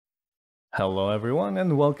Hello everyone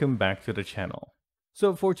and welcome back to the channel.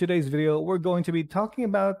 So for today's video, we're going to be talking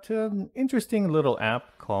about an interesting little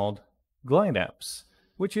app called Glide Apps,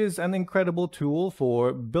 which is an incredible tool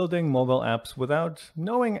for building mobile apps without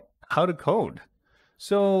knowing how to code.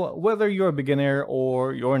 So whether you're a beginner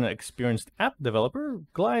or you're an experienced app developer,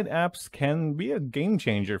 Glide Apps can be a game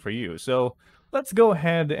changer for you. So let's go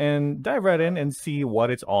ahead and dive right in and see what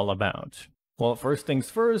it's all about. Well, first things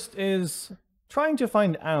first is trying to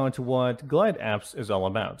find out what Glide Apps is all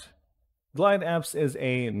about. Glide Apps is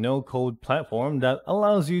a no-code platform that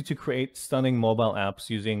allows you to create stunning mobile apps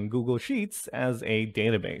using Google Sheets as a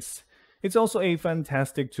database. It's also a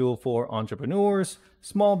fantastic tool for entrepreneurs,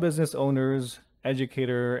 small business owners,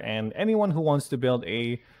 educator, and anyone who wants to build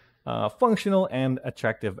a functional and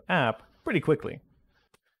attractive app pretty quickly.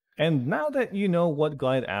 And now that you know what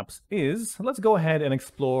Glide Apps is, let's go ahead and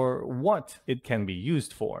explore what it can be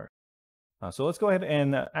used for. So let's go ahead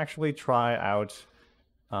and actually try out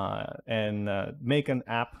and make an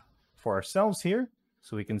app for ourselves here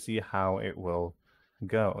so we can see how it will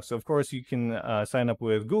go. So of course you can sign up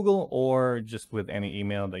with Google or just with any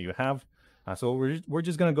email that you have. So we're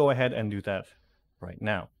just going to go ahead and do that right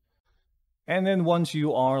now. And then once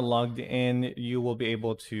you are logged in, you will be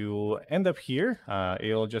able to end up here.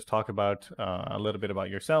 It'll just talk about a little bit about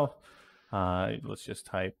yourself. Let's just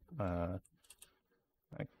type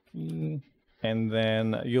and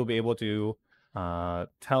then you'll be able to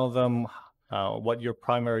tell them what your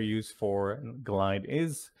primary use for Glide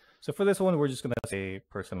is. So for this one, we're just going to say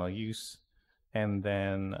personal use, and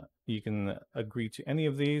then you can agree to any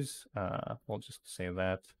of these. We'll just say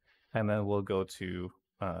that, and then we'll go to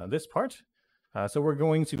this part. So we're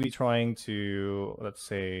going to be trying to, let's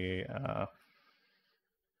say,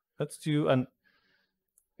 let's do an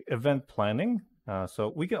event planning.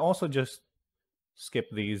 So we can also just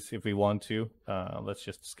skip these if we want to. Let's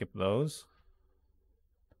just skip those.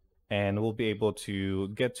 And we'll be able to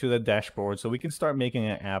get to the dashboard so we can start making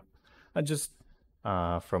an app just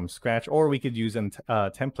from scratch, or we could use a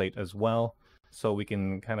template as well so we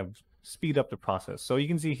can kind of speed up the process. So you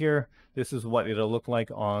can see here, this is what it'll look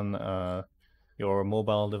like on your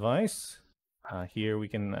mobile device. Here we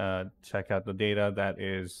can check out the data that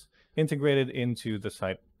is integrated into the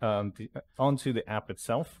site, onto the app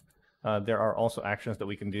itself. There are also actions that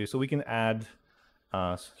we can do. So we can add,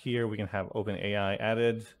 here we can have OpenAI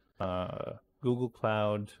added, Google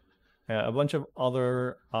Cloud, a bunch of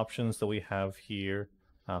other options that we have here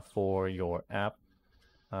for your app.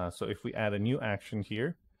 So if we add a new action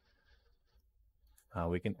here,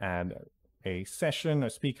 we can add a session, a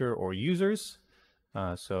speaker, or users.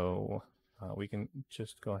 So we can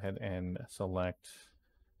just go ahead and select,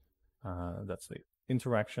 that's the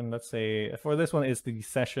interaction. Let's say for this one is the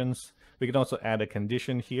sessions. We can also add a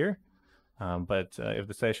condition here, but if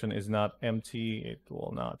the session is not empty, it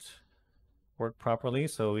will not work properly.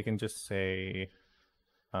 So we can just say,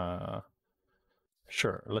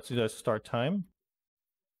 sure, let's do the start time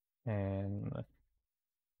and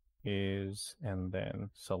then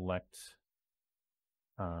select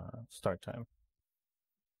start time.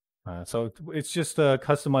 So it's just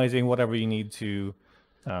customizing whatever you need to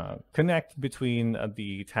connect between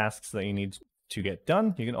the tasks that you need to get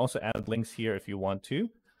done. You can also add links here if you want to,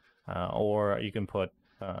 or you can put,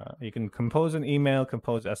 you can compose an email,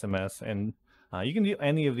 compose SMS, and you can do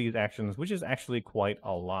any of these actions, which is actually quite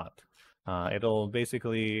a lot. It'll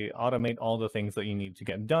basically automate all the things that you need to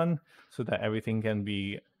get done so that everything can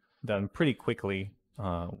be done pretty quickly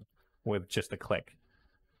with just a click.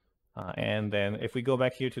 And then if we go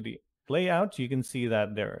back here to the layout, you can see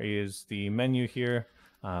that there is the menu here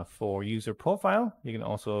for user profile. You can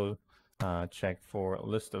also check for a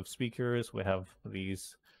list of speakers. We have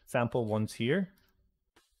these sample ones here.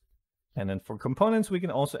 And then for components, we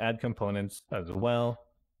can also add components as well.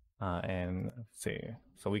 And let's see,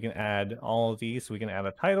 so we can add all of these. We can add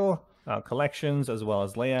a title, collections, as well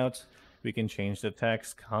as layout. We can change the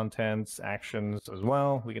text, contents, actions as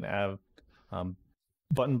well. We can add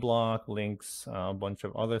button block, links, a bunch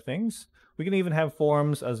of other things. We can even have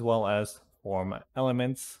forms as well as form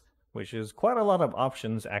elements, which is quite a lot of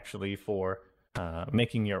options actually for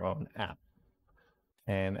making your own app.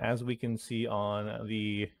 And as we can see on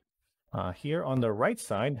the here on the right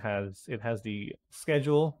side, it has the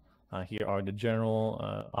schedule. Here are the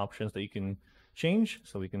general options that you can change.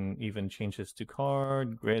 So we can even change this to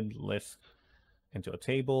card, grid, list, into a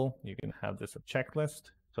table. You can have this a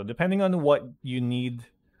checklist. So depending on what you need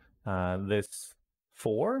this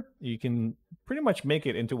for, you can pretty much make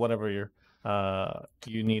it into whatever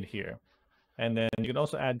you need here. And then you can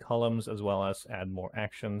also add columns as well as add more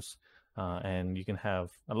actions. And you can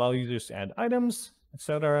allow users to add items,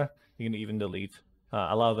 etc. You can even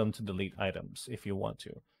allow them to delete items if you want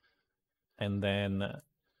to. And then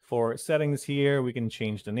for settings here, we can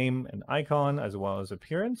change the name and icon as well as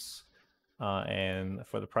appearance. And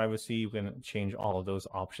for the privacy, we can change all of those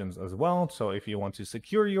options as well. So if you want to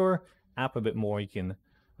secure your app a bit more, you can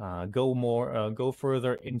go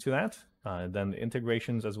further into that. Then the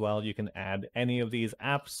integrations as well, you can add any of these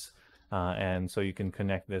apps, and so you can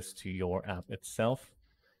connect this to your app itself.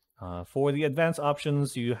 For the advanced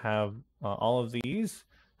options, you have all of these,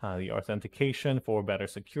 the authentication for better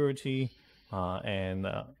security, and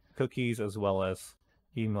cookies as well as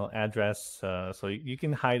email address. So you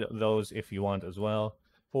can hide those if you want as well.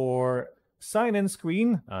 For sign-in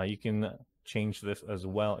screen, you can change this as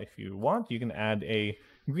well if you want. You can add a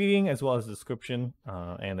greeting as well as description,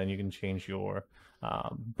 and then you can change your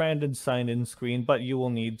branded sign-in screen, but you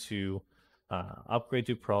will need to upgrade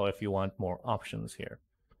to Pro if you want more options here.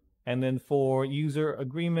 And then for user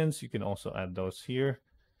agreements, you can also add those here,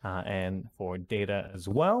 and for data as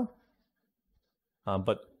well.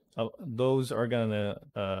 But those are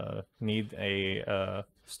gonna need a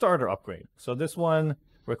starter upgrade. So this one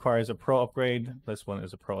requires a Pro upgrade. This one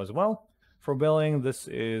is a Pro as well. For billing, this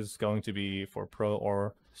is going to be for Pro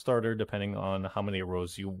or starter, depending on how many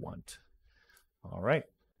rows you want. All right,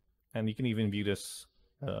 and you can even view this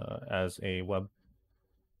as a web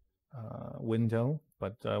window,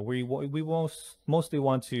 but we mostly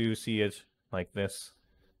want to see it like this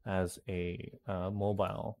as a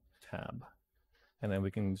mobile tab. And then we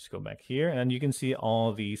can just go back here, and you can see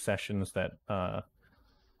all the sessions that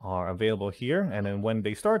are available here. And then when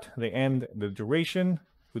they start, they end, the duration,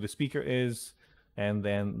 who the speaker is, and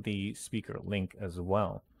then the speaker link as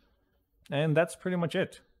well. And that's pretty much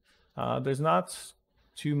it. There's not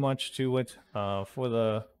too much to it. For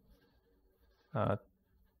the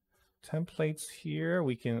templates here,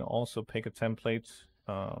 we can also pick a template,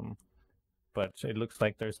 but it looks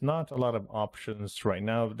like there's not a lot of options right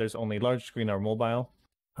now. There's only large screen or mobile.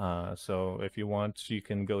 So if you want, you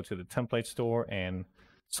can go to the template store and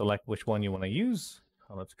select which one you want to use.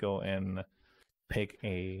 Let's go and pick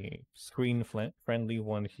a screen-friendly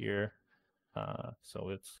one here. So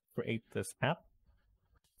let's create this app.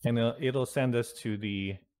 And it'll send us to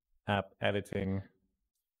the app editing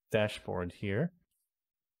dashboard here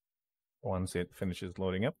once it finishes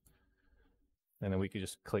loading up. And then we could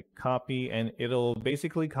just click copy, and it'll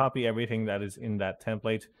basically copy everything that is in that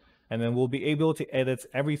template. And then we'll be able to edit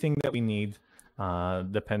everything that we need,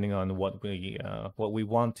 depending on what we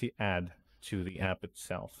want to add to the app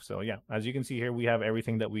itself. So yeah, as you can see here, we have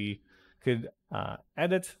everything that we could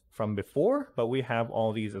edit from before, but we have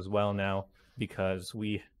all these as well now because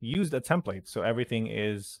we used a template. So everything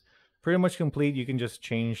is pretty much complete. You can just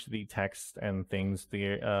change the text and things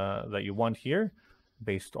that you want here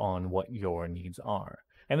based on what your needs are.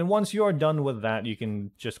 And then once you're done with that, you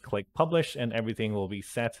can just click publish and everything will be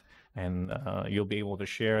set, and you'll be able to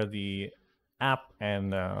share the app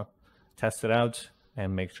and test it out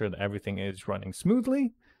and make sure that everything is running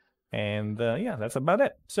smoothly. And yeah, that's about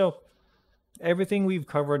it. So everything we've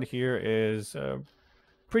covered here is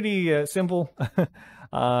pretty simple.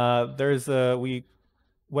 We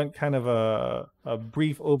went kind of a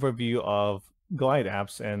brief overview of Glide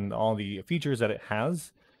Apps and all the features that it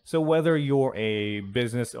has. So whether you're a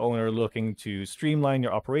business owner looking to streamline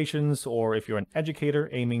your operations, or if you're an educator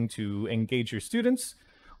aiming to engage your students,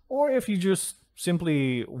 or if you just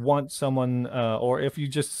simply want someone, or if you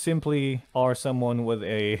just simply are someone with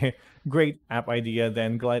a great app idea,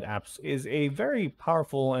 then Glide Apps is a very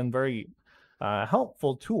powerful and very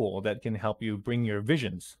helpful tool that can help you bring your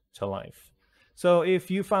visions to life. So if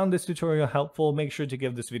you found this tutorial helpful, make sure to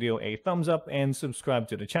give this video a thumbs up and subscribe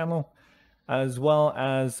to the channel, as well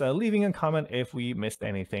as leaving a comment if we missed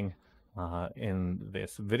anything in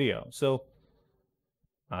this video. So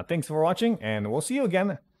thanks for watching, and we'll see you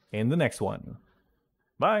again in the next one.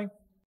 Bye.